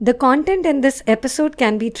The content in this episode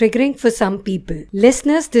can be triggering for some people.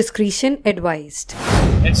 Listeners' discretion advised.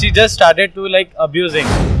 And she just started to like abusing.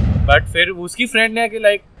 But फिर उसकी friend ने आके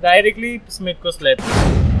like directly Smith को slap.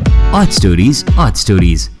 Odd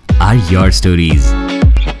stories are your stories.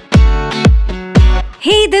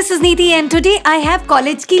 Hey, this is Neeti and today I have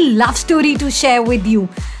college की love story to share with you.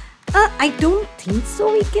 I don't think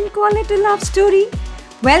so we can call it a love story.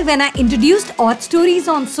 Well, when I introduced odd stories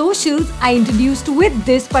on socials, I introduced with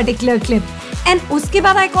this particular clip. And उसके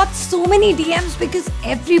बाद I got so many DMs because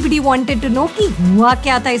everybody wanted to know कि हुआ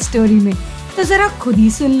क्या था इस story में. तो जरा खुद ही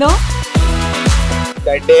सुन लो.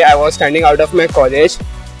 That day I was standing out of my college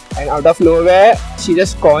and out of nowhere she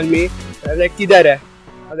just called me. I was like किधर है?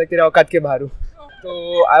 I was like तेरा औकात के बाहर हूँ. So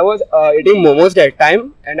I was eating momos that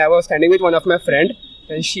time and I was standing with one of my friend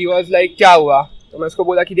and she was like क्या हुआ? तो मैं उसको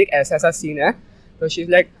बोला कि देख ऐसा ऐसा सीन है. So she's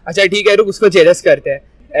like अच्छा ठीक है रुक उसको jealous करते हैं.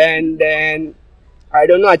 And then I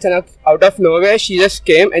don't know अचानक out of nowhere she just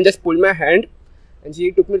came and just pulled my hand and she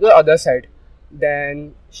took me to the other side. Then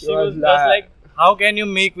she was just like how can you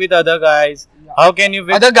make with other guys? How can you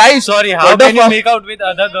with other guys? Sorry, how can you make out with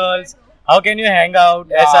other girls? How can you hang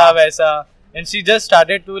out? ऐसा वैसा. And she just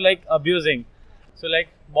started to like abusing. So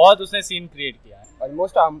like बहुत उसने scene create किया.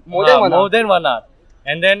 Almost more than 1 hour.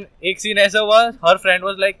 And then एक scene ऐसा हुआ, her friend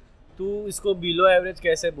was like तू इसको below average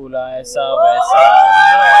कैसे बोला ऐसा वैसा.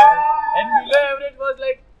 And below average was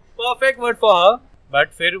like perfect word for her.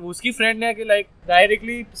 But फिर उसकी friend ने आके like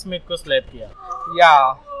directly Smith को slap किया. Yeah.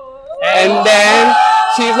 And then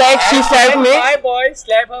she's like she slapped me. My boy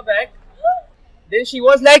slap her back. Then she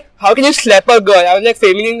was like, how can you slap a girl? I was like,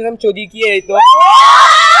 feminism चोरी की है ये तो.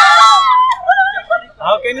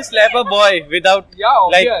 How can you slap a boy without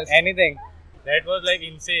like obvious. anything? That was like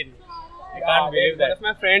insane. I can't believe that. One of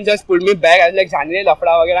my friends just pulled me back. I was like, जाने दे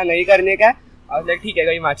लफड़ा वगैरह नहीं करने का. I was like, ठीक है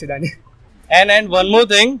कहीं मार चुदाने. And one more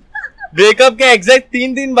thing, breakup के exact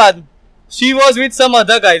 3 दिन बाद, she was with some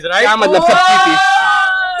other guys, right? क्या मतलब सबकी थी?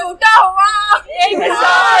 टूटा हुआ एक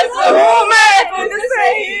सांस हूँ मैं तुझसे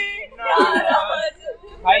ही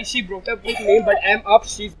Hi, she broke up with me, but I'm up.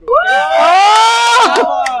 She's broken.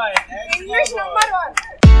 English number 1.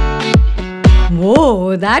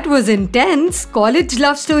 Whoa, that was intense. College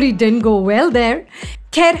love story didn't go well there.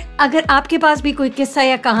 खैर, अगर आपके पास भी कोई किस्सा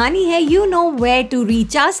या कहानी है, you know where to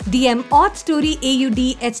reach us. DM odd story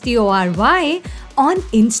AUDHTORY on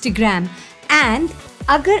Instagram. And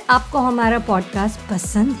अगर आपको हमारा पॉडकास्ट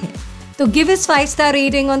पसंद है, तो give us 5-star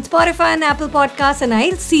rating on Spotify and Apple Podcasts, and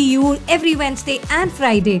I'll see you every Wednesday and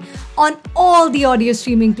Friday on all the audio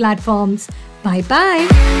streaming platforms. Bye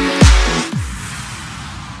bye.